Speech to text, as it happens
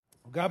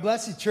God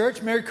bless you,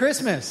 church. Merry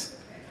Christmas.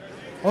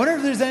 I wonder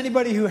if there's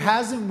anybody who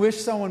hasn't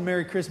wished someone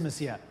Merry Christmas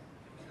yet.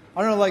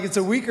 I don't know, like it's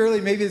a week early,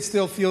 maybe it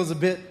still feels a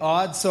bit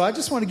odd. So I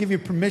just want to give you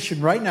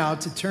permission right now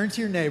to turn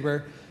to your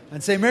neighbor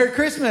and say, Merry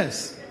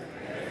Christmas.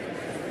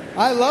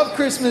 I love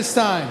Christmas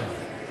time.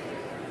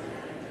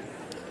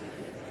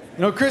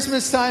 You know,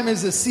 Christmas time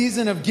is a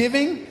season of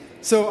giving.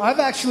 So I've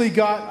actually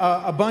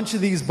got a bunch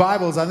of these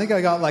Bibles. I think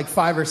I got like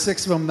 5 or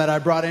 6 of them that I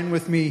brought in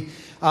with me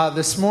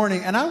this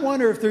morning. And I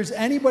wonder if there's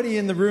anybody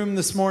in the room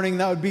this morning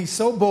that would be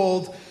so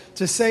bold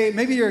to say,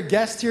 maybe you're a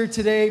guest here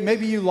today,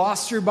 maybe you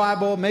lost your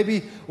Bible, maybe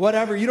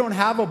whatever, you don't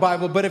have a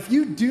Bible. But if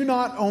you do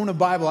not own a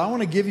Bible, I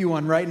want to give you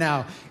one right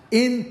now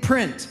in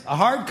print, a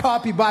hard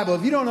copy Bible.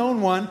 If you don't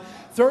own one,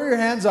 throw your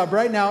hands up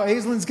right now.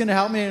 Aislinn's going to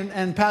help me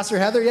and Pastor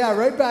Heather. Yeah,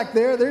 right back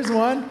there. There's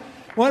one.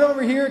 One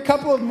over here, a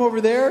couple of them over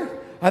there.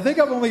 I think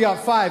I've only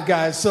got 5,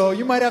 guys, so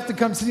you might have to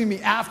come see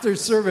me after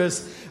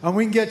service, and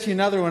we can get you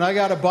another one. I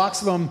got a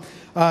box of them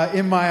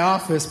in my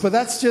office, but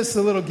that's just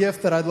a little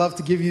gift that I'd love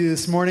to give you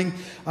this morning.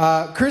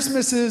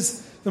 Christmas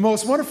is the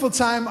most wonderful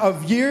time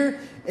of year,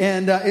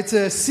 and it's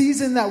a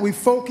season that we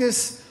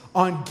focus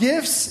on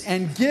gifts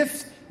and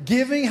gift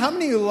giving. How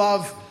many of you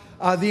love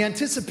the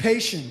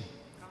anticipation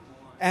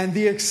and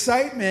the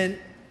excitement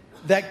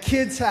that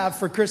kids have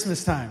for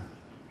Christmas time?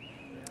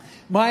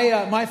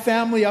 My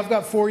family, I've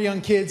got 4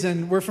 young kids,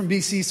 and we're from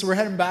BC, so we're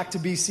heading back to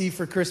BC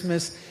for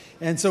Christmas.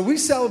 And so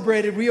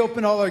we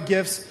opened all our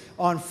gifts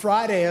on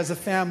Friday as a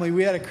family.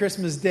 We had a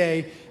Christmas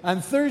day.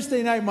 On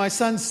Thursday night, my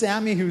son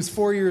Sammy, who's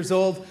 4 years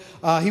old,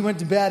 he went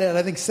to bed at,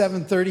 I think,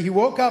 7:30. He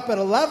woke up at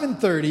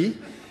 11:30,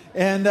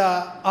 and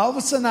all of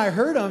a sudden I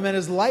heard him, and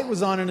his light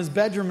was on in his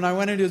bedroom, and I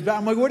went into his bed.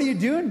 I'm like, what are you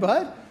doing,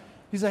 bud?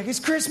 He's like, it's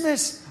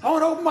Christmas. I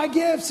want to open my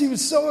gifts. He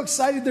was so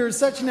excited. There was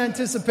such an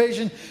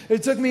anticipation.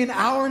 It took me an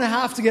hour and a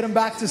half to get him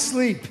back to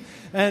sleep.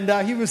 And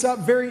he was up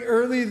very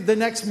early the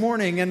next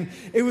morning. And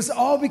it was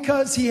all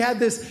because he had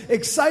this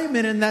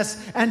excitement and this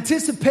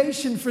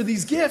anticipation for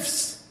these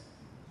gifts,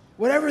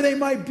 whatever they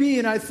might be.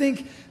 And I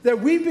think that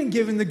we've been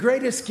given the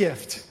greatest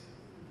gift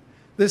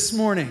this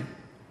morning.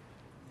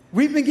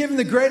 We've been given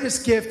the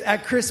greatest gift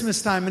at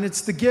Christmas time, and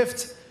it's the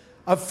gift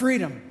of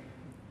freedom.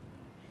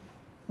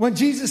 When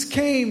Jesus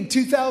came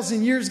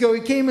 2,000 years ago,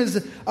 he came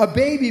as a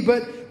baby,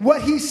 but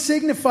what he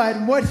signified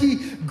and what he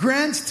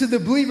grants to the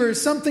believer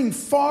is something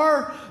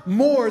far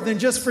more than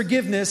just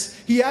forgiveness.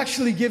 He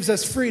actually gives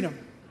us freedom.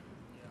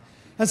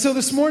 And so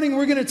this morning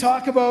we're going to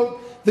talk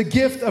about the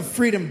gift of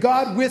freedom.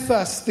 God with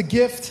us, the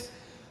gift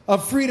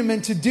of freedom.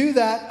 And to do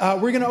that,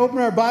 we're going to open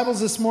our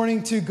Bibles this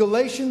morning to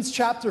Galatians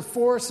chapter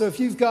 4. So if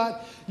you've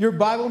got your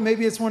Bible,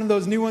 maybe it's one of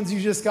those new ones you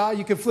just got,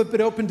 you can flip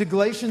it open to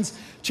Galatians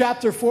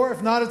chapter 4.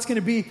 If not, it's going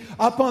to be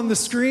up on the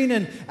screen.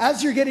 And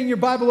as you're getting your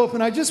Bible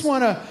open, I just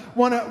want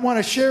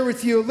to share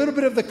with you a little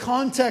bit of the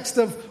context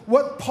of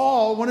what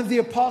Paul, one of the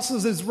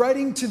apostles, is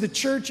writing to the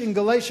church in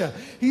Galatia.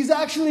 He's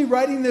actually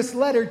writing this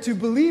letter to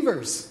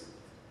believers.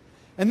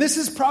 And this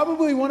is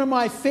probably one of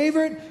my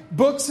favorite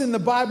books in the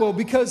Bible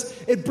because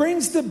it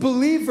brings the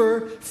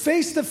believer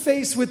face to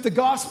face with the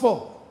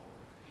gospel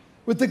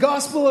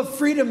of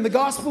freedom, the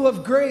gospel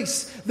of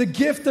grace, the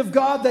gift of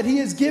God that he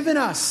has given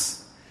us.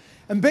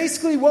 And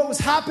basically what was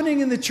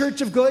happening in the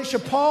church of Galatia,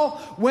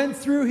 Paul went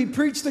through, he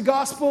preached the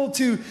gospel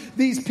to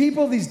these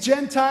people, these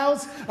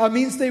Gentiles,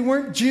 means they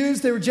weren't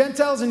Jews, they were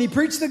Gentiles, and he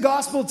preached the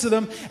gospel to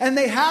them, and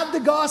they had the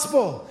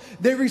gospel.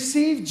 They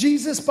received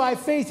Jesus by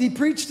faith. He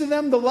preached to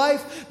them the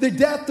life, the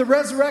death, the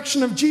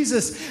resurrection of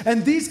Jesus.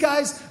 And these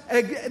guys,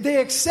 they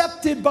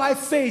accepted by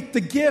faith the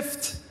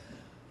gift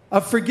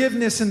of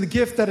forgiveness and the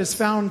gift that is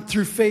found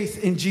through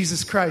faith in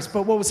Jesus Christ.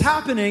 But what was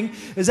happening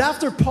is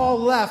after Paul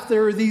left,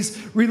 there were these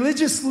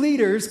religious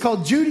leaders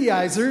called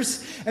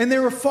Judaizers, and they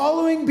were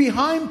following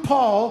behind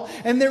Paul,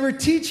 and they were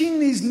teaching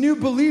these new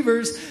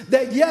believers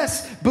that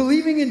yes,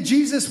 believing in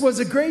Jesus was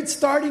a great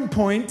starting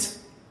point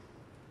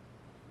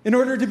in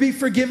order to be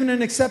forgiven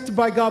and accepted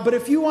by God. But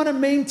if you want to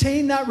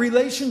maintain that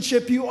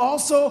relationship, you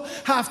also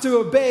have to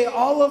obey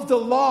all of the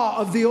law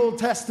of the Old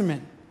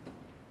Testament.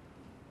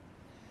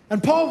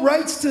 And Paul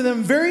writes to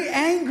them very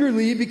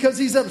angrily because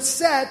he's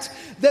upset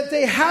that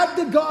they had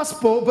the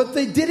gospel, but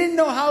they didn't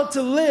know how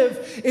to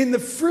live in the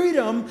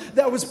freedom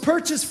that was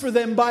purchased for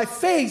them by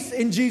faith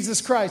in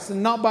Jesus Christ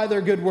and not by their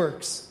good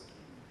works.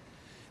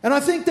 And I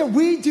think that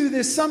we do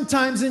this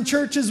sometimes in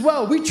church as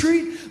well. We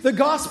treat the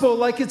gospel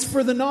like it's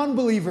for the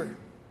non-believer.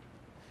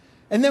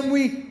 And then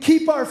we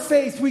keep our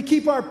faith, we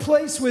keep our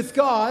place with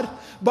God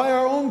by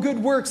our own good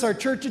works, our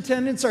church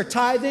attendance, our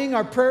tithing,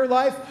 our prayer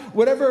life,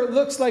 whatever it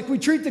looks like. We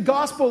treat the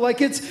gospel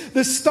like it's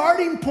the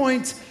starting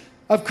point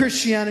of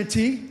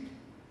Christianity,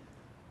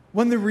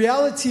 when the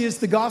reality is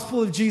the gospel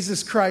of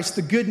Jesus Christ,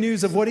 the good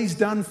news of what he's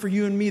done for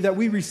you and me that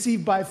we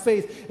receive by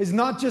faith, is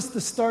not just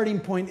the starting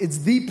point, it's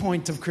the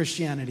point of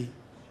Christianity.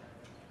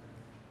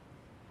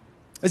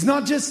 It's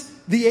not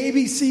just the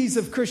ABCs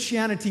of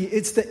Christianity,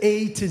 it's the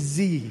A to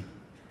Z.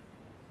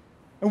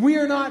 And we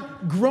are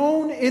not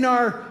grown in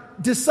our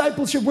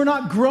discipleship, we're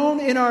not grown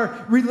in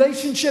our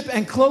relationship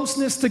and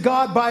closeness to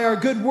God by our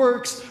good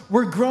works.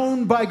 We're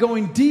grown by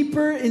going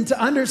deeper into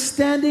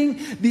understanding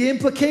the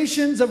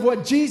implications of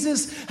what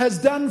Jesus has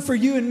done for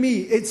you and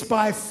me. It's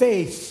by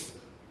faith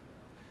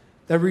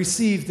that we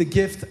receive the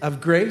gift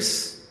of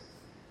grace,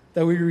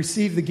 that we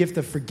receive the gift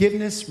of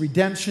forgiveness,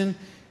 redemption,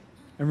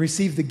 and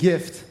receive the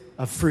gift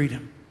of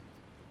freedom.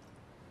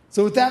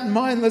 So with that in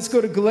mind, let's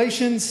go to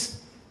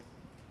Galatians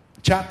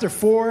chapter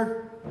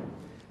 4,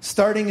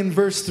 starting in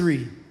verse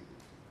 3.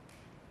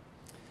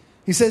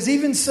 He says,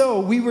 even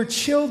so, we were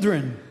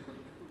children.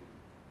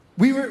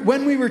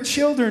 When we were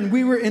children,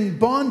 we were in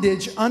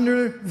bondage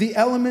under the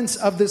elements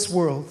of this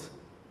world.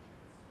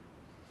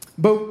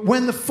 But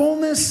when the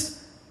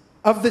fullness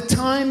of the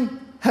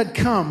time had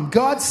come,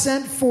 God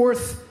sent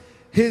forth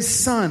his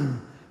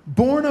Son,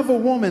 born of a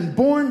woman,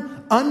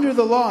 born under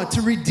the law,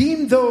 to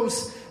redeem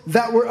those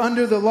that were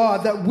under the law,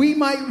 that we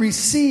might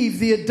receive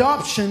the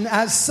adoption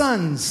as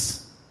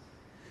sons.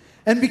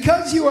 And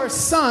because you are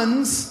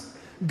sons,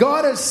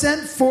 God has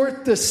sent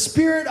forth the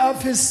Spirit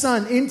of his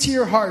Son into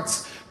your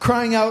hearts,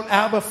 crying out,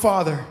 Abba,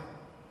 Father.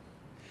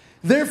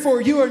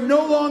 Therefore, you are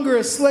no longer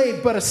a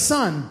slave, but a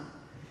son.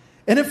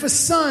 And if a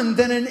son,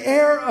 then an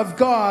heir of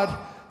God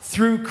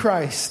through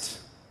Christ.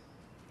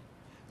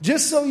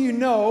 Just so you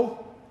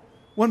know,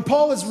 when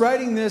Paul is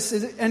writing this,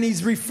 and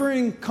he's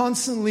referring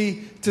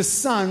constantly to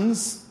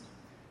sons,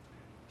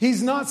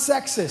 he's not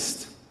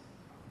sexist.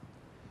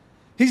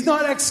 He's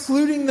not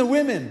excluding the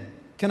women.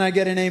 Can I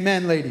get an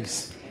amen,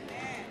 ladies?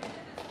 Amen.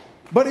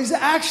 But he's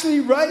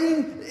actually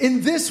writing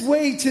in this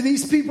way to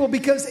these people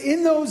because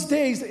in those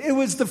days, it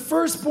was the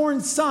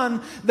firstborn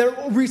son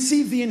that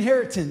received the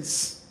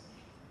inheritance.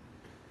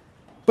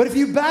 But if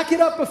you back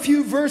it up a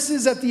few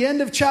verses at the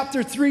end of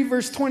chapter 3,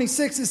 verse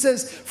 26, it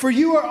says, for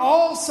you are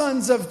all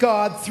sons of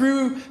God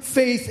through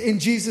faith in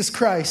Jesus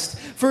Christ.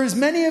 For as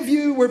many of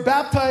you were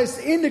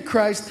baptized into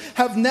Christ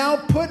have now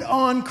put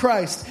on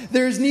Christ.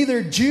 There is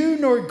neither Jew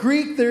nor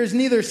Greek. There is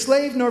neither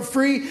slave nor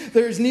free.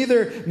 There is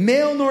neither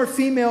male nor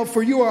female,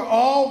 for you are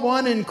all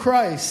one in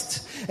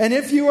Christ. And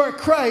if you are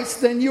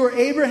Christ, then you are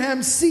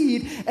Abraham's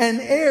seed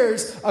and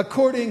heirs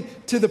according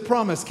to the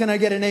promise. Can I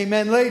get an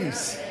amen,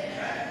 ladies?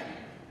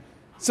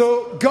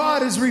 So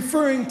God is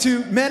referring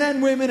to men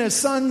and women as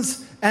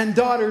sons and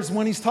daughters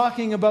when he's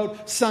talking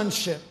about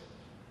sonship.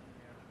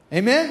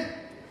 Amen?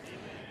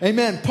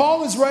 Amen.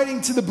 Paul is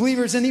writing to the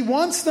believers and he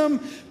wants them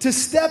to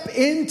step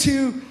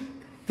into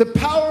the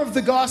power of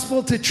the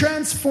gospel to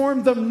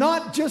transform them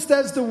not just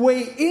as the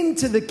way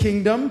into the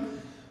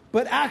kingdom,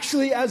 but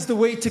actually as the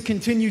way to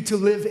continue to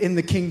live in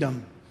the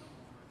kingdom.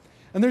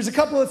 And there's a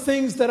couple of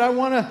things that I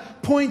want to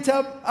point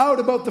out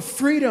about the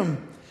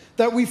freedom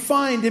that we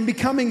find in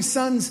becoming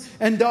sons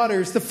and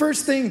daughters. The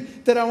first thing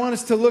that I want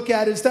us to look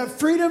at is that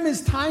freedom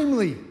is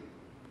timely.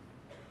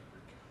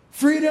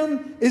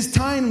 Freedom is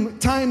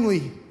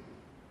timely.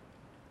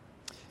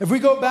 If we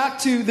go back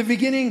to the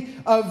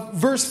beginning of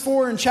verse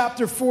 4 in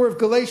chapter 4 of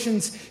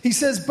Galatians, he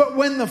says, but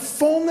when the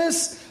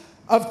fullness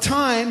of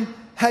time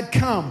had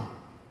come.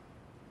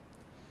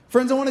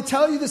 Friends, I want to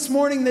tell you this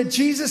morning that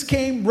Jesus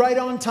came right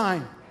on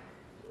time.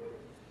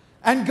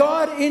 And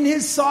God, in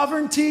his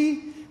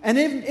sovereignty, and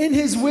in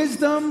his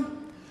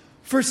wisdom,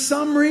 for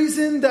some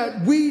reason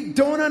that we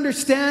don't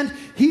understand,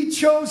 he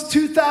chose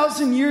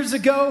 2,000 years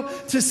ago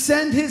to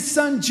send his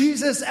son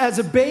Jesus as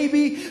a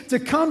baby to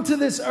come to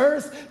this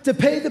earth to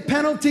pay the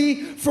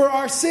penalty for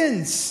our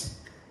sins.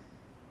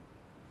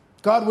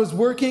 God was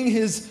working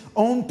his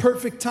own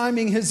perfect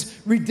timing, his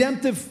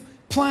redemptive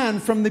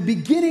plan from the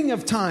beginning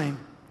of time.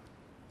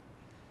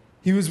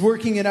 He was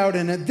working it out,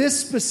 and at this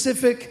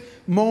specific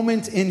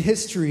moment in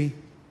history,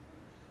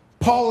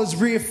 Paul is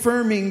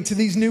reaffirming to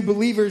these new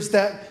believers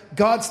that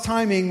God's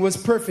timing was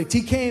perfect.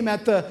 He came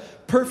at the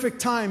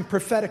perfect time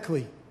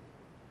prophetically.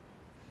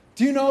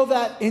 Do you know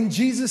that in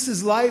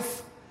Jesus'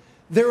 life,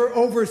 there were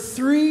over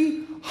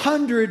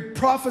 300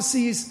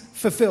 prophecies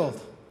fulfilled?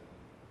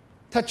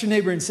 Touch your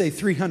neighbor and say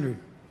 300.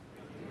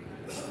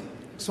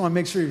 Just want to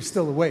make sure you're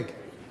still awake.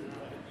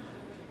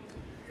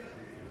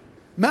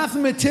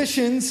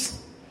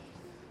 Mathematicians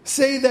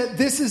say that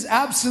this is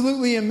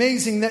absolutely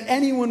amazing that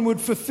anyone would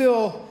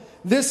fulfill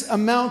this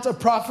amount of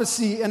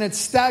prophecy, and it's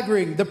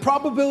staggering. The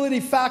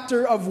probability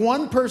factor of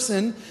one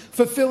person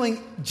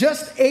fulfilling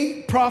just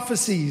 8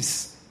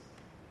 prophecies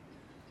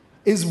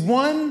is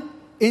 1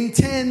 in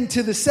 10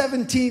 to the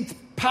 17th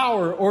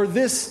power, or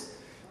this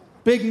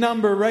big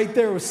number right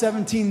there with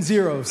 17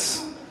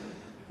 zeros.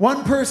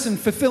 One person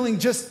fulfilling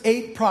just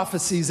 8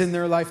 prophecies in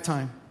their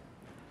lifetime.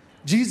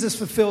 Jesus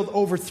fulfilled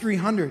over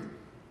 300.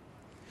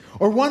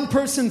 Or one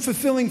person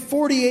fulfilling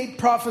 48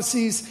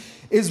 prophecies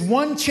is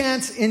 1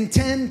 chance in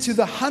 10 to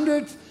the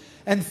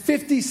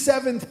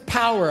 157th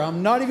power.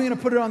 I'm not even going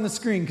to put it on the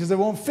screen because it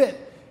won't fit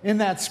in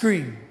that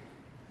screen.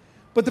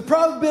 But the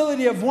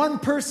probability of one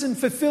person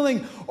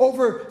fulfilling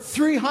over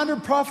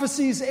 300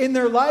 prophecies in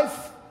their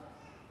life,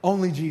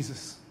 only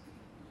Jesus.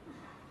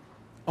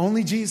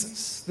 Only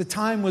Jesus. The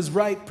time was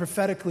right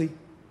prophetically.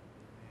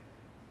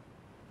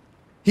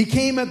 He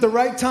came at the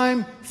right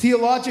time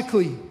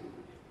theologically.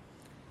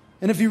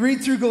 And if you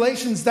read through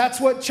Galatians,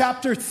 that's what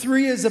chapter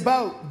 3 is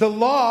about. The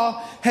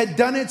law had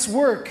done its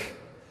work,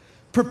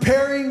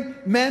 preparing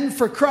men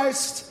for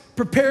Christ,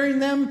 preparing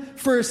them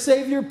for a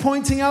Savior,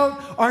 pointing out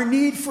our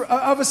need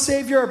of a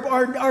Savior,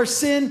 our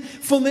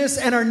sinfulness,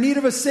 and our need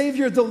of a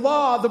Savior. The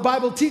law, the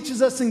Bible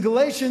teaches us in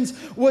Galatians,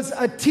 was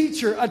a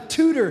teacher, a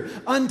tutor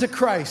unto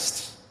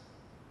Christ.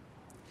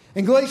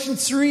 In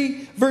Galatians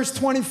 3, verse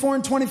 24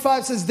 and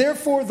 25 says,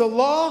 therefore the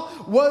law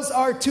was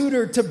our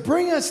tutor to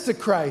bring us to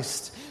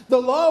Christ.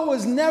 The law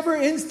was never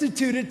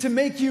instituted to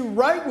make you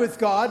right with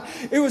God.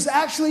 It was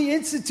actually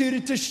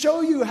instituted to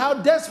show you how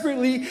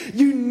desperately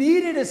you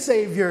needed a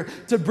Savior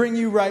to bring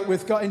you right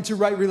with God, into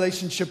right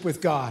relationship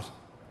with God.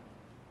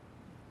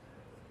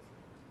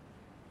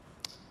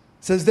 It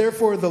says,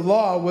 therefore, the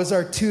law was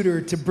our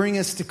tutor to bring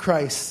us to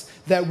Christ,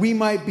 that we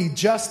might be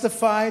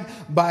justified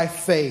by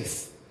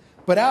faith.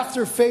 But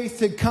after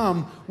faith had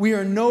come, we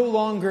are no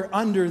longer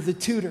under the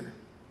tutor.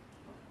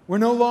 We're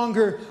no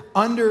longer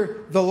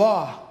under the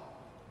law.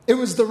 It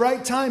was the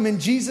right time,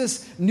 and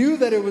Jesus knew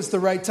that it was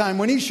the right time.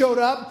 When he showed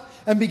up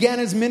and began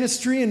his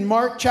ministry in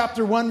Mark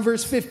chapter 1,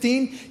 verse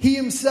 15, he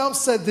himself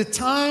said, the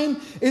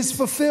time is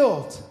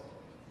fulfilled,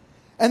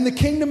 and the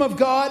kingdom of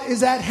God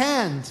is at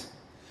hand.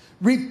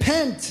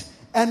 Repent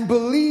and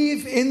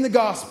believe in the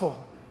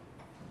gospel.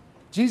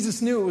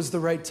 Jesus knew it was the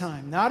right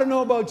time. Now, I don't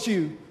know about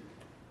you,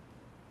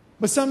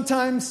 but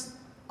sometimes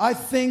I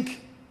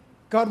think,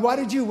 God, why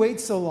did you wait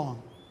so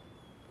long?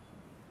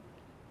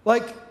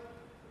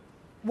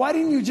 Why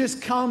didn't you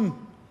just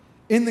come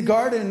in the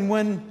garden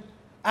when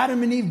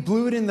Adam and Eve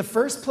blew it in the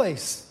first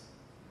place?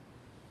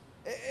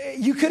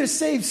 You could have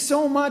saved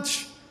so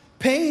much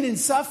pain and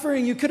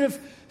suffering. You could have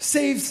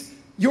saved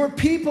your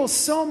people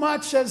so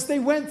much as they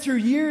went through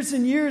years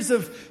and years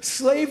of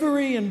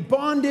slavery and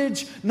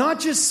bondage, not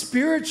just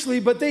spiritually,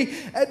 but they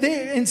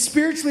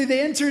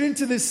entered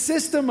into this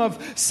system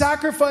of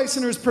sacrifice,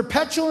 and it was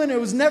perpetual and it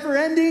was never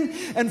ending.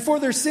 And for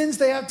their sins,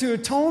 they had to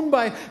atone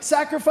by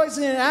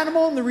sacrificing an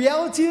animal. And the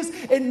reality is,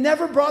 it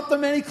never brought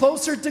them any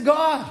closer to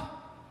God.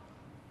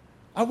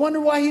 I wonder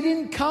why he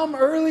didn't come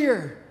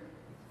earlier.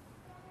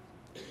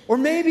 Or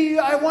maybe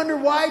I wonder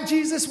why,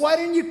 Jesus, why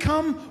didn't you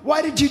come?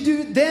 Why did you do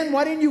it then?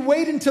 Why didn't you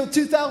wait until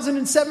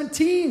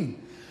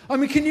 2017? I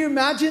mean, can you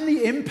imagine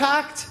the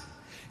impact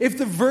if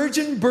the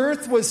virgin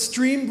birth was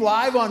streamed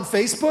live on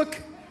Facebook?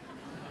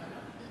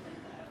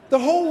 The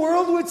whole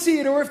world would see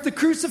it. Or if the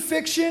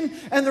crucifixion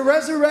and the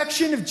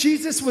resurrection of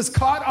Jesus was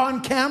caught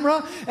on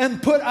camera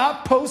and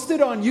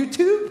posted on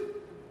YouTube?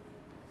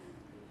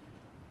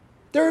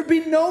 There would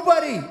be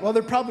nobody. Well,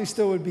 there probably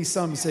still would be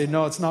some who say,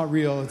 no, it's not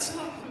real.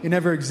 It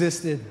never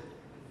existed.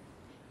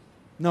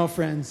 No,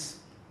 friends.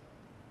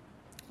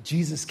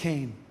 Jesus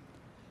came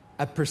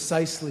at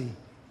precisely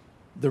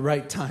the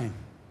right time.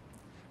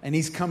 And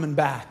he's coming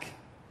back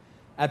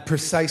at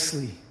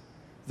precisely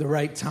the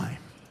right time.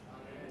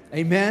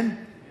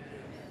 Amen?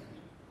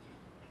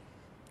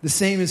 The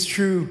same is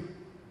true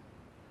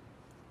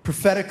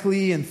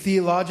prophetically and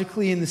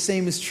theologically, and the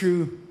same is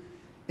true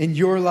in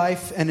your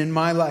life and in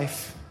my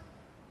life.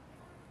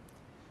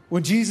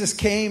 When Jesus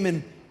came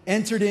and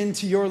entered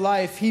into your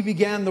life, he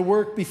began the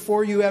work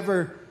before you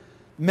ever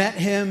met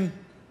him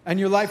and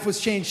your life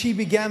was changed. He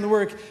began the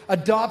work.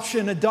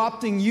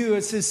 Adopting you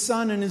as his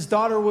son and his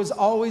daughter was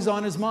always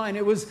on his mind.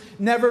 It was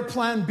never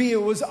plan B.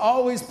 It was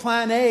always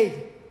plan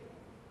A.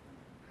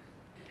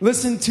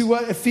 Listen to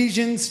what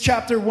Ephesians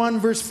chapter 1,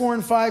 verse 4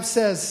 and 5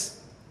 says.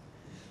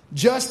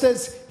 Just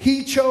as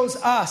he chose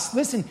us.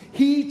 Listen,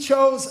 he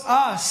chose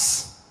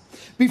us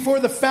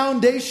before the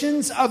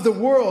foundations of the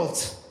world,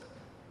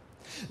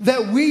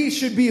 that we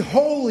should be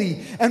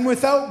holy and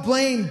without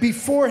blame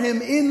before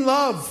him in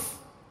love,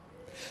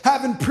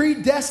 having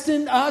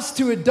predestined us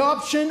to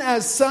adoption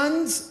as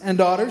sons and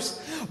daughters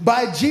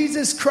by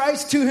Jesus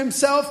Christ to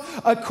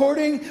himself,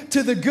 according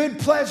to the good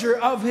pleasure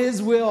of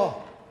his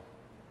will.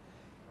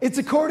 It's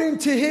according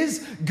to his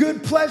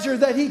good pleasure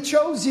that he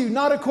chose you,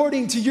 not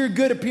according to your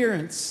good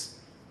appearance.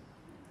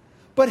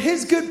 But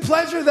his good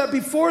pleasure that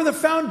before the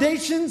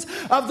foundations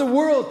of the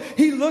world,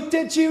 he looked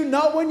at you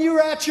not when you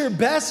were at your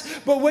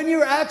best, but when you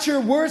were at your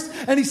worst.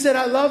 And he said,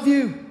 I love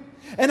you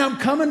and I'm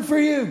coming for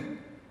you.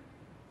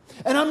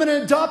 And I'm going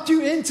to adopt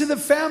you into the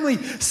family,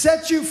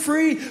 set you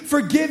free,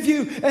 forgive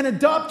you, and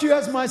adopt you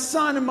as my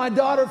son and my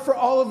daughter for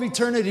all of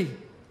eternity.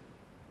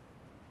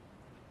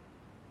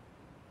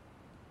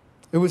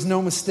 It was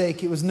no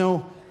mistake. It was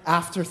no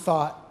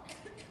afterthought.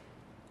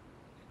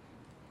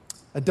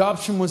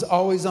 Adoption was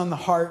always on the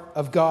heart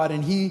of God,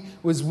 and he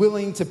was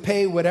willing to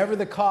pay whatever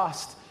the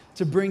cost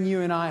to bring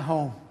you and I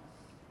home.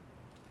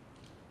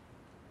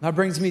 That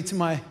brings me to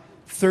my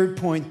second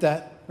point,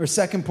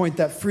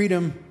 that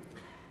freedom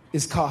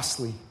is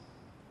costly.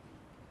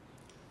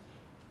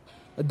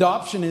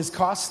 Adoption is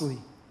costly.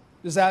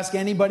 Just ask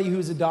anybody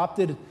who's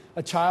adopted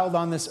a child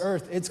on this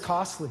earth. It's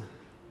costly.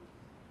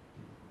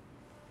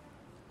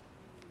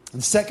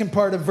 The second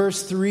part of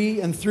verse 3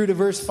 and through to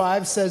verse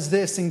 5 says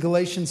this in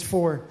Galatians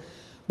 4.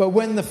 But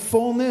when the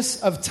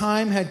fullness of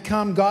time had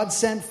come, God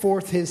sent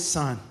forth his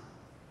son,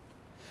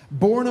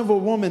 born of a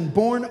woman,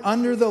 born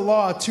under the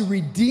law, to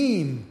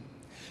redeem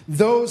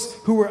those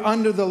who were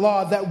under the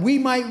law, that we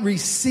might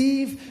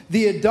receive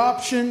the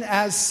adoption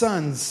as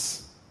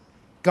sons.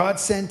 God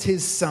sent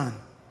his Son.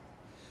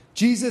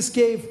 Jesus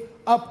gave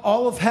up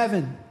all of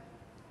heaven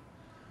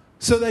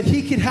so that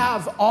he could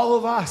have all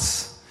of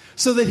us,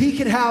 so that he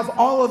could have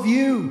all of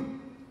you.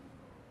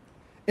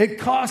 It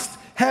cost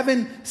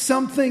heaven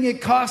something.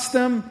 It cost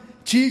them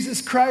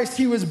Jesus Christ.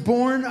 He was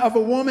born of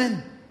a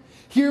woman.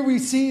 Here we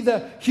see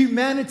the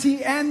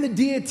humanity and the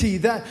deity.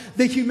 The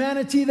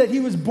humanity that he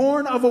was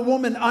born of a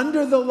woman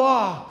under the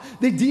law.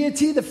 The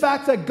deity, the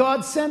fact that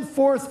God sent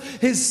forth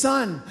his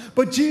Son.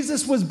 But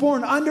Jesus was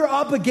born under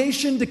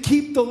obligation to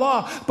keep the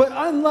law. But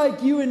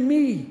unlike you and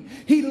me,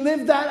 he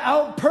lived that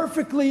out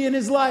perfectly in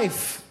his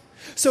life.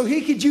 So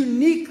he could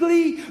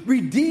uniquely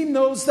redeem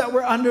those that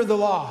were under the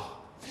law.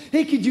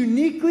 He could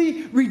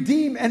uniquely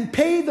redeem and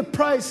pay the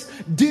price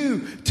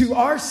due to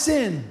our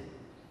sin.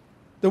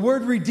 The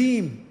word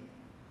redeem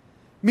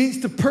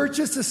means to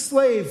purchase a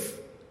slave.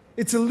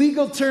 It's a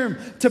legal term.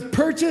 To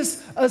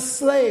purchase a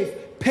slave,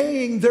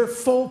 paying their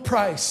full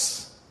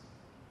price.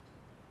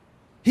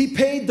 He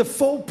paid the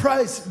full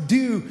price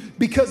due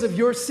because of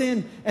your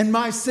sin and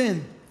my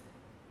sin.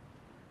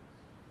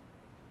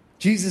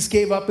 Jesus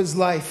gave up his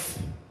life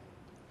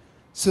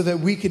so that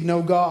we could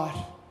know God.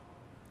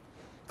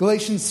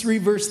 Galatians 3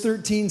 verse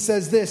 13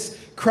 says this: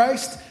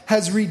 Christ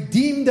has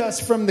redeemed us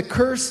from the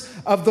curse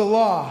of the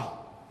law.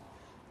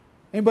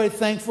 Anybody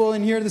thankful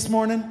in here this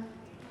morning?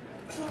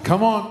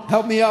 Come on,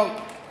 help me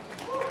out.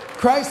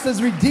 Christ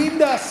has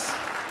redeemed us.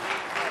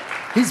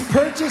 He's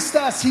purchased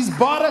us. He's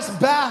bought us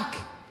back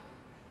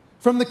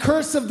from the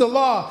curse of the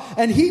law.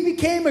 And he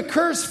became a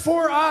curse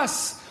for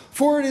us.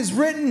 For it is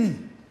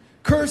written,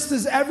 cursed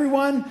is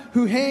everyone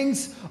who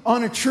hangs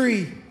on a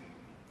tree.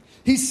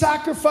 He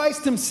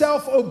sacrificed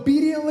himself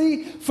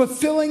obediently,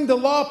 fulfilling the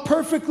law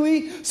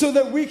perfectly so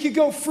that we could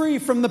go free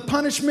from the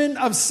punishment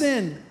of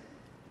sin.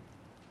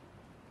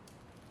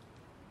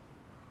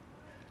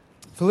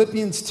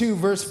 Philippians 2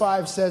 verse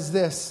 5 says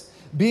this: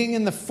 being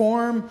in the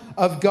form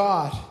of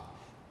God,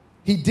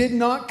 he did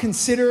not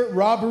consider it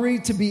robbery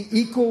to be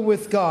equal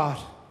with God,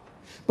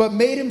 but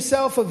made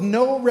himself of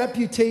no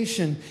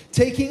reputation,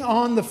 taking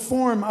on the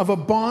form of a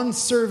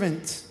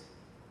bondservant.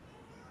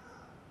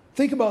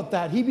 Think about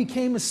that. He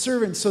became a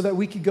servant so that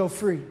we could go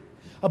free.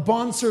 A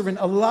bondservant,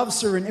 a love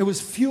servant. It was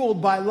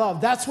fueled by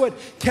love. That's what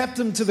kept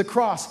him to the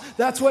cross.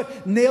 That's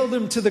what nailed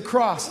him to the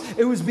cross.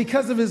 It was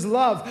because of his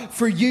love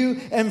for you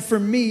and for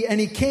me. And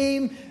he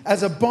came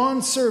as a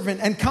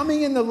bondservant, and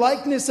coming in the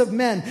likeness of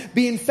men,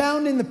 being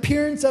found in the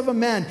appearance of a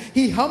man,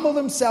 he humbled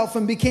himself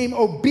and became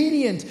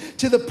obedient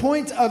to the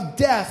point of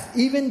death,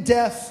 even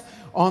death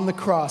on the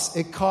cross.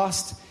 It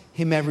cost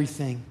him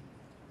everything.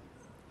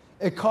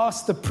 It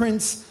cost the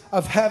Prince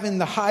of Heaven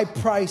the high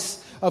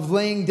price of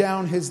laying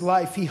down his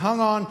life. He hung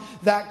on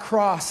that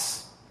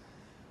cross,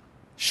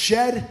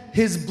 shed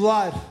his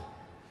blood,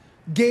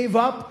 gave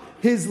up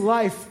his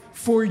life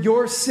for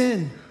your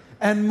sin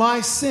and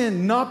my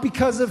sin, not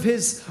because of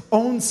his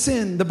own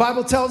sin. The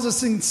Bible tells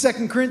us in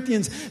 2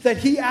 Corinthians that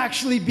he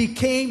actually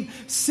became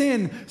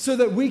sin so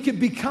that we could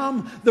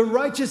become the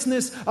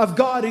righteousness of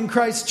God in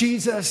Christ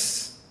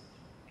Jesus.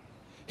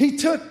 He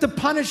took the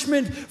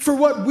punishment for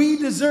what we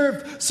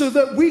deserved so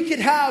that we could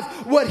have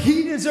what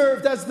he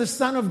deserved as the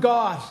Son of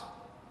God.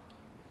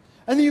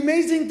 And the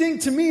amazing thing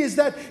to me is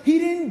that he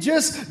didn't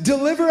just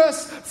deliver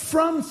us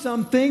from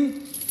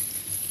something,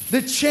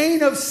 the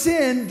chain of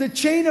sin, the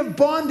chain of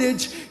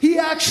bondage. He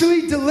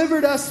actually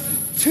delivered us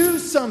to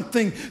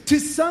something, to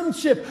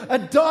sonship,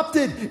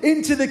 adopted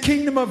into the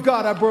kingdom of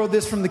God. I borrowed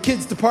this from the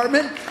kids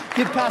department.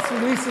 Give Pastor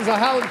Lisa's a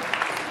holler.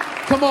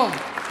 Come on.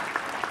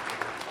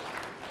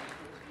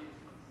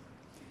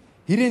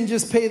 He didn't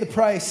just pay the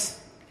price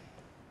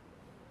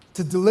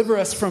to deliver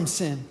us from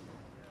sin.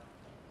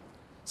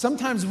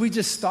 Sometimes we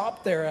just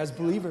stop there as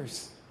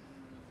believers.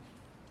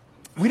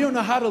 We don't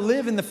know how to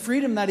live in the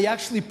freedom that he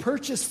actually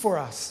purchased for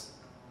us.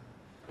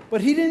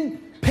 But he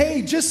didn't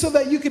pay just so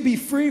that you could be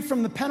free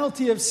from the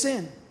penalty of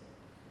sin.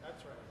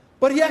 That's right.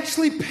 But he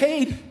actually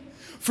paid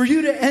for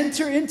you to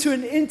enter into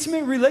an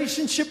intimate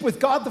relationship with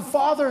God the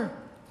Father.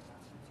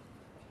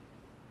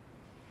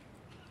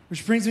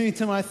 Which brings me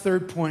to my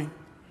third point.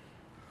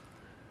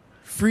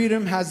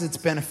 Freedom has its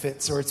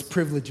benefits or its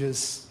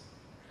privileges.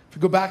 If we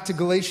go back to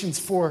Galatians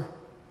 4,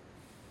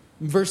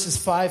 verses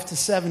 5 to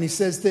 7, he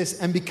says this: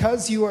 and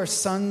because you are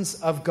sons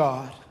of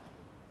God,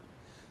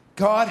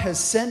 God has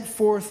sent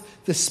forth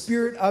the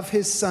Spirit of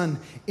his Son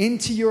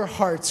into your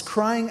hearts,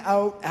 crying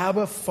out,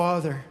 Abba,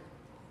 Father.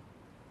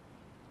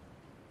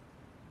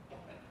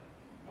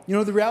 You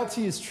know, the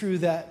reality is true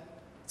that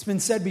it's been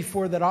said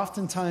before that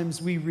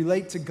oftentimes we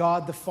relate to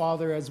God the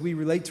Father as we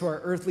relate to our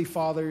earthly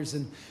fathers.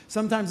 And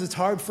sometimes it's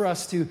hard for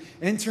us to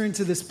enter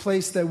into this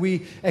place that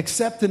we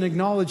accept and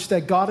acknowledge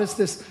that God is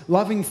this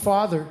loving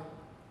Father.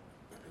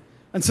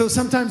 And so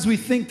sometimes we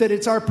think that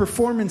it's our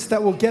performance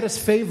that will get us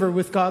favor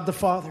with God the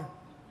Father.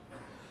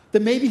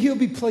 That maybe he'll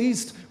be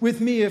pleased with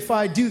me if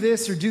I do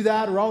this or do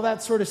that or all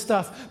that sort of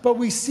stuff. But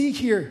we see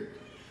here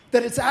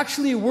that it's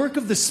actually a work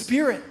of the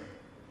Spirit.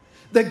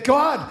 That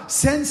God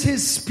sends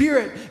His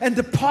Spirit and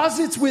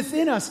deposits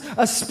within us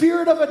a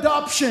spirit of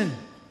adoption.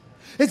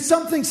 It's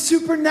something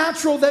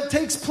supernatural that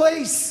takes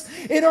place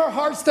in our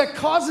hearts that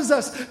causes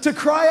us to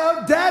cry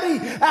out,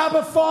 Daddy,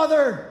 Abba,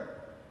 Father.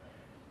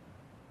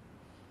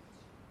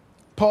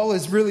 Paul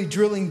is really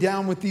drilling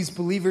down with these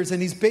believers,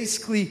 and he's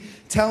basically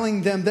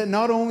telling them that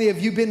not only have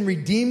you been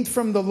redeemed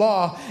from the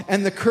law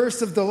and the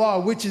curse of the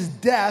law, which is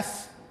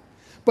death,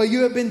 but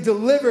you have been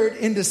delivered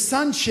into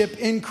sonship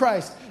in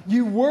Christ.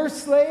 You were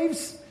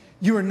slaves,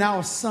 you are now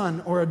a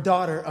son or a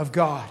daughter of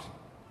God.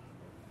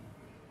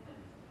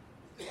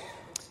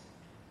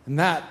 And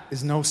that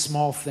is no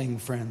small thing,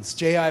 friends.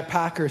 J.I.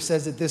 Packer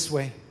says it this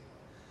way.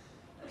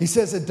 He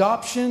says,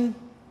 adoption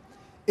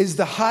is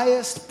the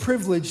highest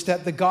privilege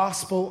that the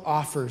gospel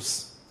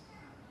offers.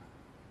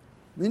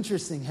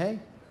 Interesting, hey?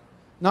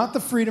 Not the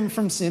freedom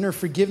from sin or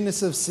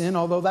forgiveness of sin,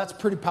 although that's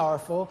pretty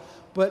powerful,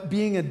 but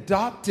being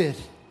adopted,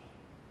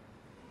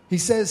 he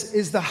says,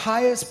 is the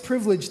highest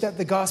privilege that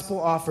the gospel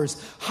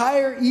offers.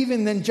 Higher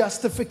even than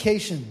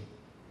justification.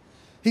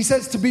 He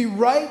says to be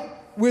right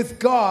with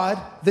God,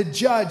 the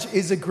judge,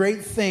 is a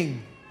great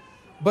thing.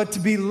 But to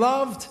be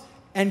loved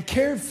and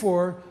cared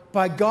for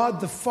by God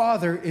the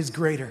Father is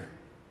greater.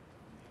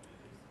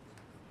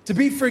 To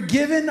be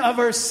forgiven of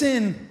our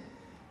sin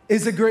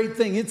is a great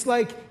thing. It's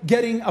like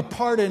getting a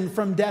pardon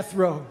from death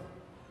row.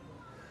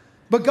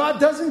 But God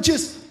doesn't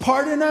just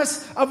pardon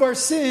us of our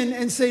sin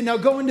and say, now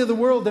go into the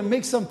world and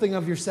make something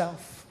of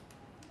yourself.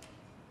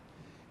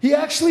 He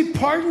actually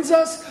pardons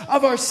us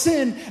of our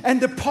sin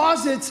and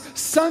deposits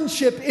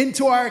sonship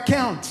into our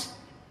account.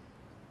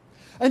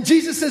 And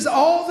Jesus says,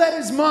 all that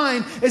is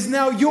mine is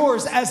now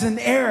yours as an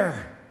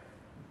heir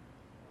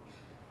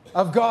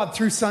of God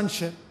through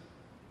sonship.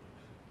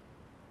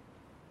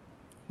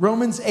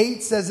 Romans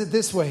 8 says it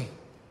this way.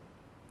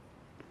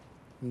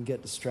 You can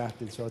get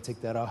distracted, so I'll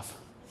take that off.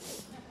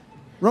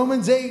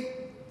 Romans 8,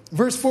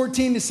 verse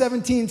 14 to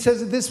 17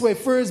 says it this way.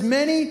 For as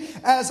many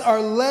as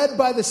are led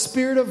by the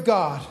Spirit of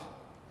God,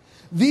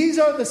 these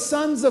are the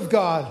sons of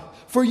God.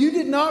 For you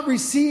did not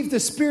receive the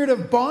spirit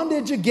of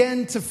bondage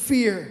again to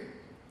fear,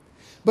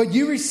 but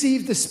you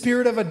received the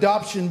spirit of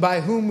adoption,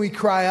 by whom we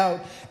cry out,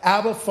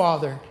 Abba,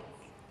 Father.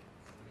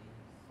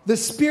 The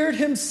Spirit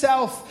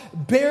Himself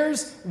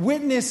bears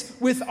witness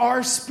with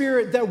our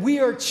spirit that we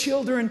are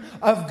children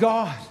of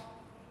God.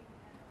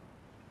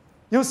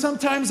 You know,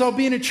 sometimes I'll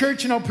be in a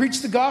church and I'll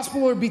preach the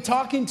gospel or be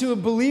talking to a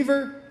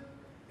believer,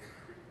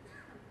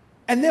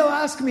 and they'll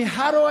ask me,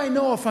 how do I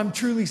know if I'm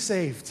truly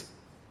saved?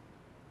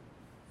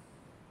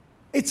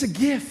 It's a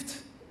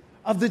gift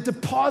of the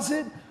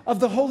deposit of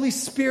the Holy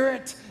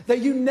Spirit that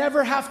you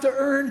never have to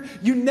earn,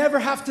 you never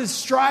have to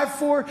strive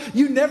for,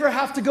 you never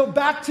have to go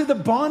back to the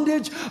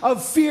bondage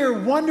of fear,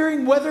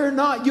 wondering whether or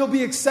not you'll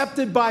be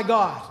accepted by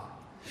God.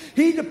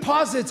 He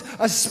deposits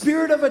a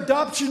spirit of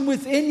adoption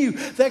within you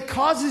that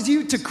causes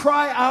you to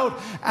cry out,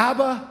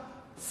 Abba,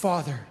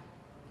 Father.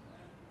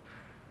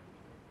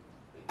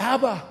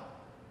 Abba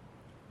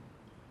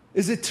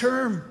is a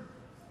term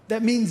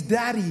that means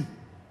daddy.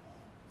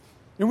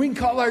 And we can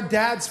call our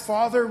dads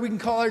father, we can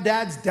call our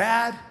dads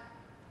dad.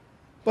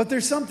 But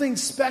there's something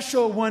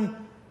special when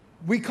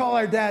we call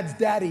our dads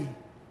daddy.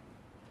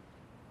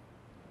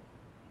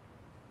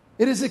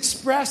 It is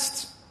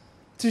expressed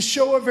to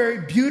show a very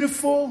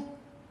beautiful,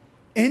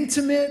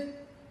 intimate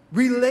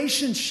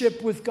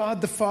relationship with God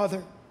the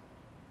Father.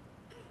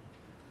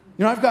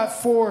 You know, I've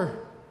got 4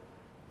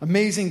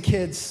 amazing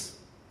kids,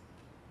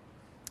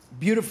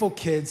 beautiful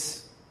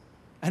kids,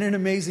 and an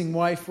amazing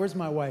wife. Where's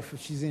my wife?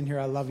 If she's in here,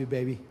 I love you,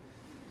 baby.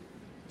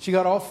 She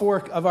got all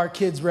 4 of our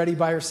kids ready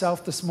by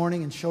herself this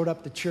morning and showed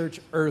up to church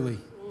early.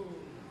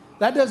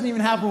 That doesn't even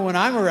happen when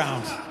I'm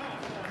around.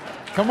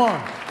 Come on.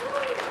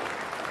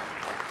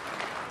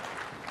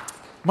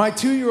 My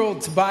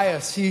 2-year-old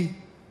Tobias,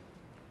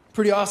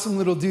 pretty awesome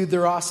little dude.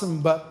 They're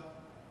awesome. But,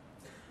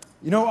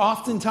 you know,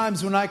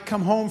 oftentimes when I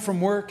come home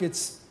from work,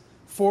 it's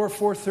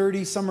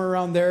 4:30, somewhere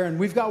around there. And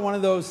we've got one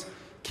of those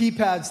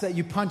keypads that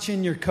you punch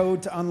in your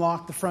code to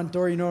unlock the front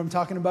door. You know what I'm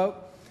talking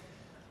about?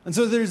 And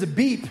so there's a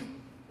beep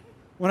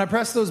when I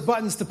press those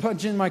buttons to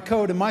punch in my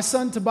code. And my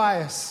son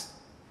Tobias,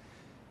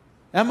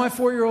 and my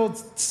 4-year-old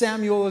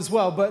Samuel as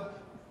well,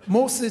 but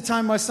most of the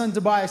time my son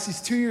Tobias,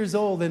 he's 2 years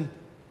old, and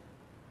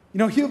you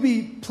know, he'll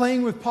be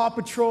playing with Paw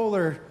Patrol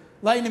or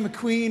Lightning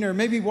McQueen or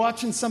maybe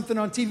watching something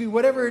on TV,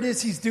 whatever it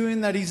is he's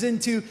doing that he's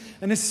into.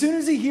 And as soon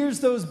as he hears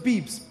those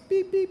beeps,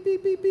 beep, beep,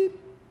 beep, beep, beep,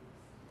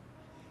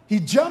 he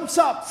jumps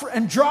up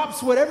and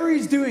drops whatever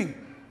he's doing.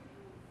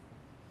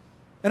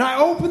 And I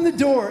open the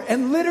door,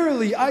 and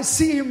literally I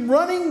see him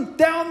running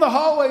down the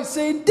hallway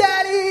saying,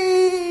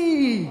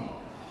 Daddy!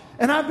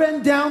 And I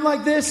bend down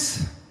like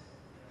this,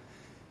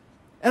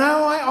 and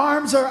my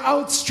arms are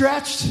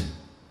outstretched.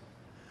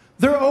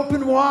 They're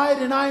open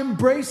wide, and I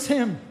embrace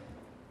him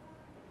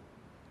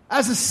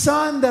as a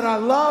son that I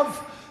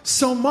love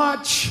so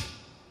much.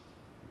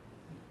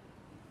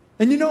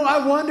 And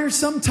I wonder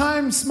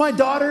sometimes, my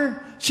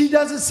daughter, she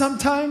does it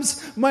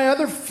sometimes. My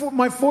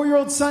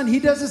 4-year-old son, he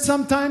does it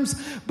sometimes.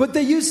 But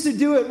they used to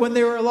do it when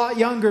they were a lot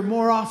younger,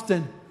 more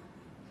often.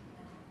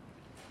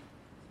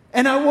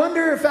 And I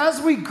wonder if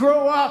as we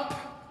grow up,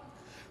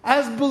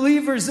 as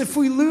believers, if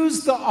we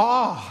lose the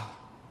awe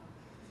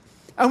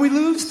and we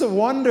lose the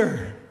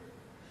wonder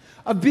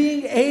of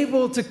being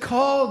able to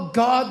call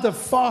God the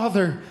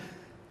Father,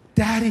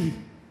 Daddy.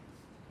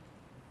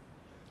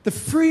 The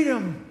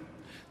freedom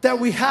that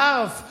we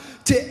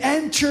have to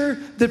enter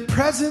the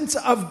presence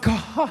of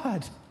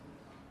God,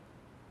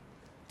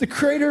 the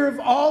creator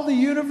of all the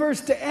universe,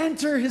 to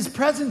enter his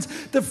presence,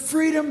 the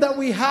freedom that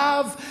we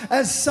have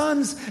as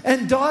sons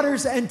and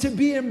daughters, and to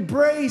be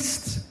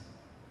embraced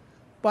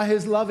by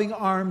his loving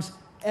arms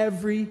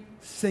every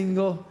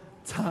single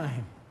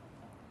time.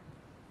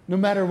 No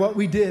matter what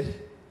we did,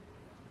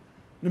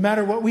 no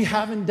matter what we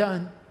haven't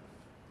done,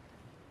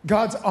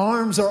 God's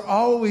arms are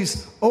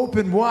always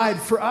open wide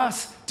for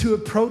us to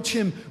approach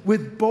him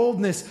with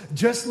boldness,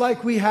 just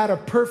like we had a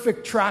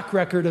perfect track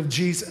record of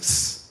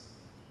Jesus.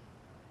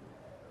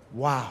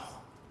 Wow.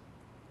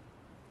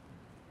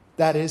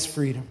 That is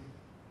freedom.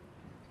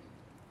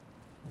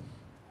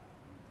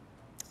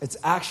 It's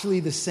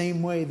actually the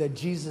same way that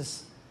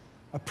Jesus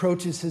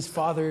approaches his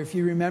Father. If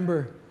you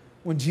remember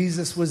when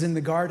Jesus was in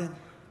the garden,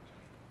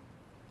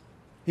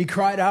 he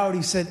cried out,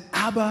 he said,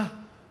 Abba,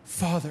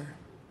 Father.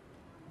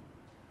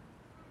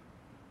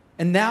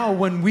 And now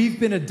when we've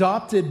been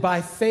adopted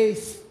by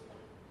faith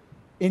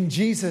in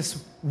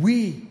Jesus,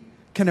 we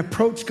can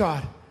approach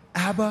God,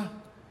 Abba,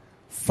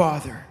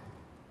 Father.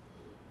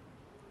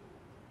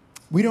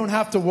 We don't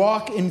have to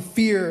walk in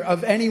fear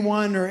of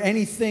anyone or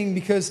anything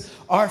because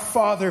our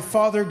Father,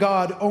 Father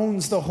God,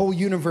 owns the whole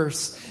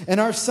universe. And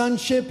our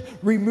sonship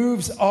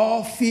removes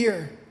all fear.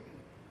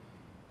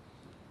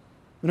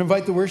 I'm going to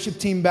invite the worship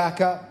team back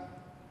up.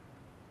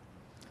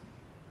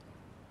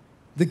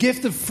 The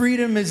gift of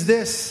freedom is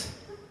this: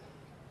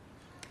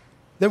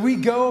 that we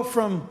go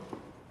from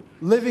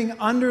living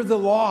under the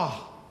law.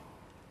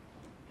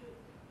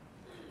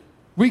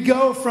 We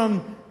go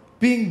from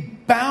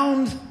being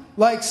bound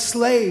like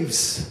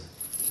slaves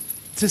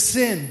to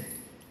sin.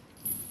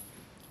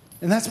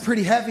 And that's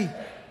pretty heavy.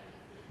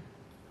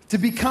 To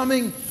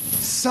becoming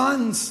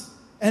sons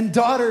and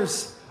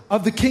daughters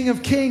of the King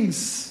of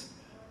Kings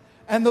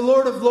and the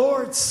Lord of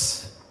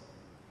Lords.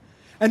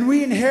 And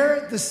we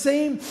inherit the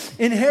same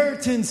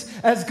inheritance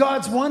as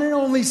God's one and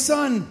only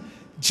Son,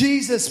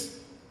 Jesus.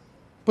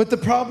 But the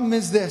problem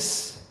is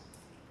this: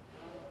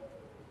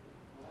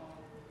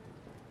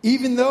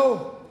 even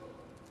though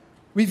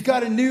we've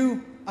got a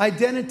new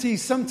identity,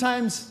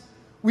 sometimes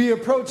we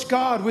approach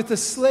God with a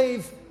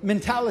slave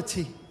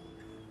mentality.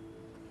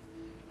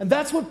 And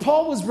that's what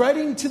Paul was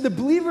writing to the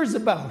believers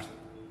about.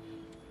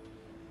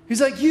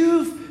 He's like,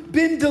 you've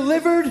been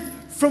delivered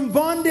from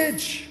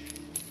bondage.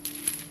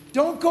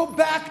 Don't go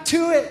back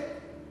to it.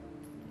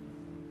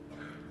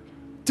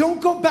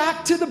 Don't go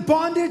back to the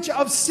bondage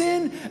of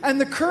sin and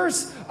the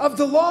curse of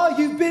the law.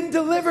 You've been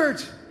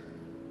delivered.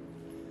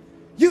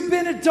 You've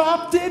been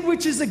adopted,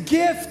 which is a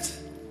gift.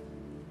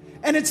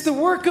 And it's the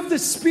work of the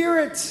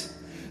Spirit.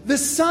 The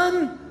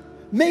Son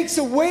makes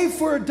a way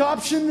for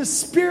adoption. The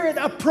Spirit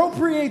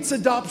appropriates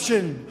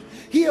adoption.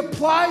 He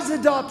applies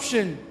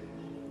adoption.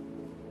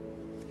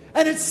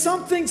 And it's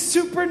something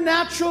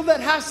supernatural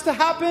that has to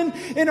happen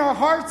in our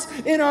hearts,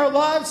 in our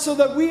lives, so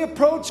that we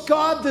approach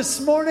God this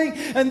morning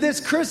and this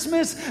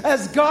Christmas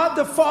as God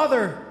the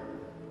Father.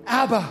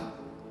 Abba,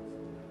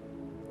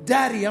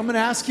 Daddy. I'm going to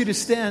ask you to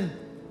stand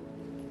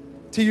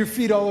to your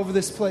feet all over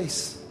this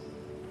place.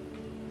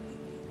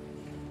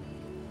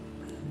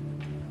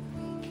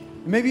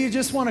 Maybe you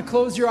just want to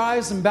close your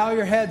eyes and bow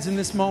your heads in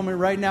this moment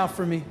right now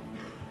for me.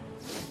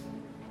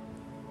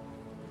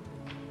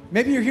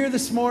 Maybe you're here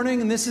this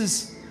morning and this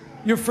is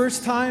your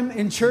first time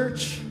in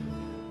church.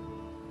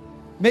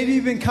 Maybe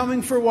you've been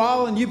coming for a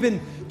while and you've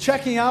been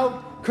checking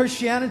out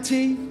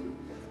Christianity,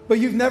 but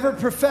you've never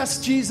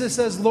professed Jesus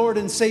as Lord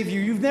and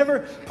Savior. You've never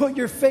put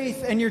your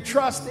faith and your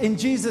trust in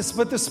Jesus.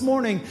 But this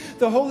morning,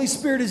 the Holy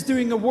Spirit is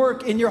doing a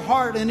work in your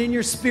heart and in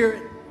your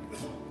spirit.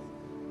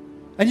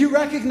 And you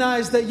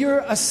recognize that you're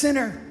a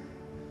sinner,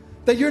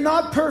 that you're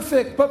not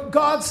perfect, but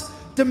God's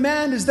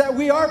demand is that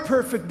we are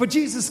perfect. But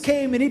Jesus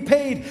came and he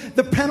paid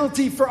the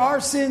penalty for our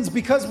sins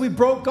because we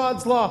broke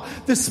God's law.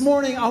 This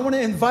morning, I want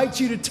to invite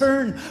you to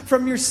turn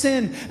from your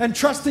sin and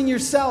trusting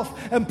yourself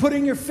and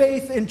putting your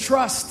faith and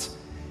trust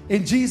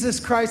in Jesus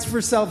Christ for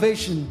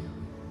salvation.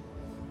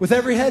 With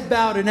every head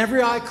bowed and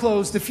every eye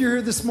closed, if you're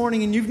here this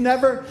morning and you've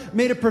never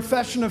made a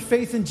profession of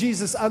faith in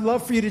Jesus, I'd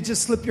love for you to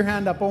just slip your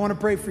hand up. I want to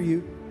pray for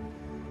you.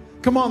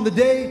 Come on, the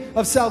day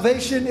of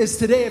salvation is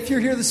today. If you're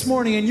here this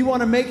morning and you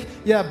want to make,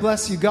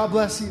 bless you. God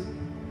bless you.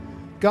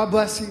 God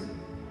bless you.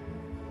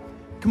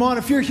 Come on,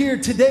 if you're here,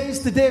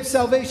 today's the day of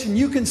salvation.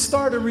 You can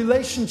start a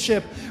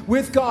relationship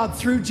with God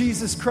through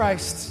Jesus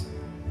Christ.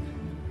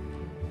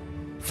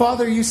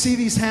 Father, you see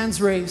these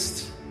hands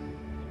raised.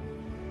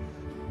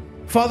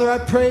 Father, I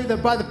pray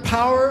that by the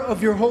power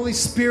of your Holy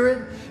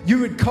Spirit, you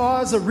would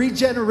cause a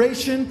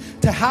regeneration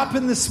to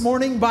happen this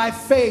morning by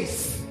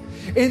faith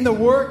in the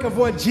work of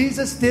what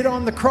Jesus did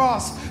on the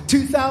cross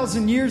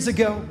 2,000 years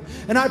ago.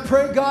 And I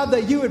pray, God,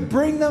 that you would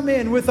bring them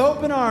in with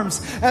open arms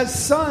as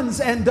sons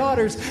and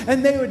daughters,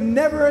 and they would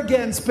never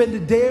again spend a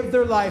day of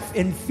their life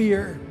in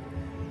fear,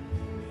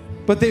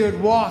 but they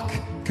would walk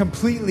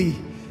completely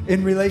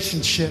in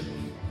relationship.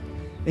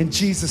 In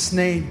Jesus'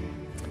 name,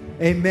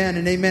 amen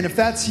and amen. If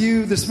that's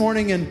you this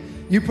morning and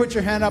you put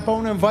your hand up, I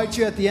want to invite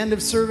you at the end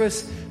of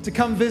service to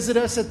come visit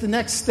us at the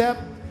Next Step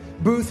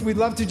booth. We'd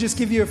love to just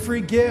give you a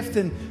free gift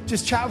and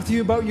just chat with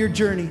you about your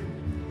journey.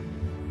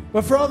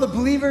 But for all the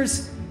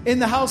believers in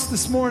the house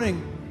this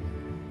morning,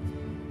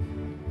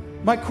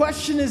 my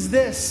question is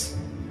this: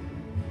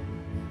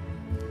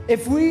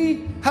 if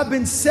we have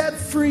been set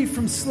free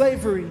from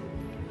slavery,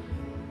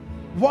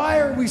 why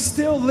are we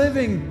still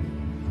living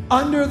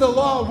under the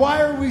law?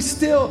 Why are we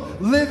still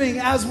living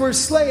as we're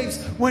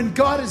slaves when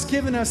God has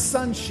given us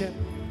sonship?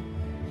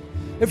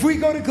 If we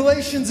go to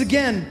Galatians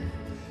again,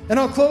 and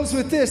I'll close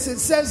with this. It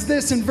says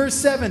this in verse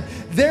 7.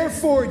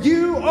 Therefore,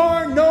 you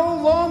are no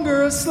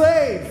longer a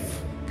slave,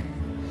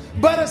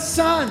 but a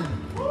son.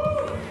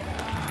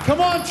 Come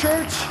on,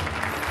 church.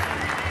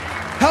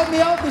 Help me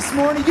out this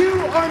morning. You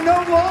are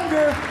no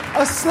longer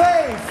a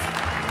slave.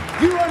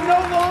 You are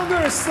no longer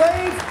a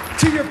slave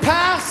to your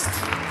past.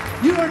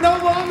 You are no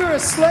longer a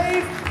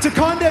slave to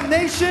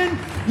condemnation.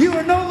 You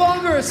are no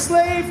longer a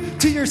slave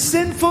to your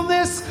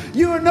sinfulness.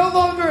 You are no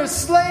longer a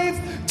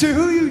slave to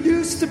who you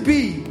used to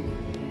be.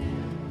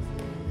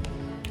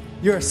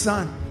 You're a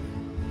son.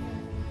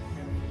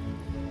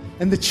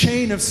 And the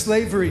chain of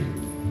slavery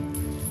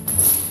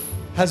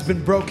has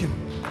been broken.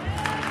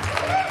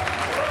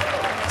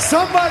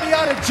 Somebody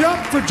ought to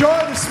jump for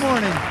joy this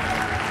morning.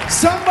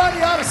 Somebody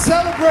ought to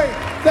celebrate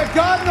that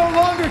God no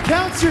longer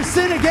counts your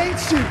sin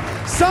against you.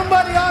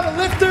 Somebody ought to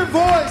lift their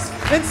voice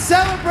and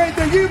celebrate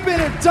that you've been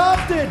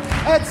adopted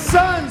as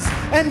sons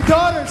and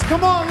daughters.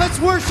 Come on, let's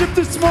worship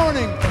this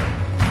morning.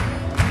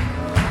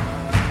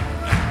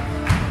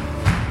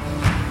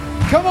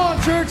 Come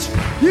on, church.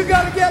 You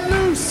got to get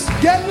loose.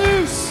 Get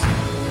loose.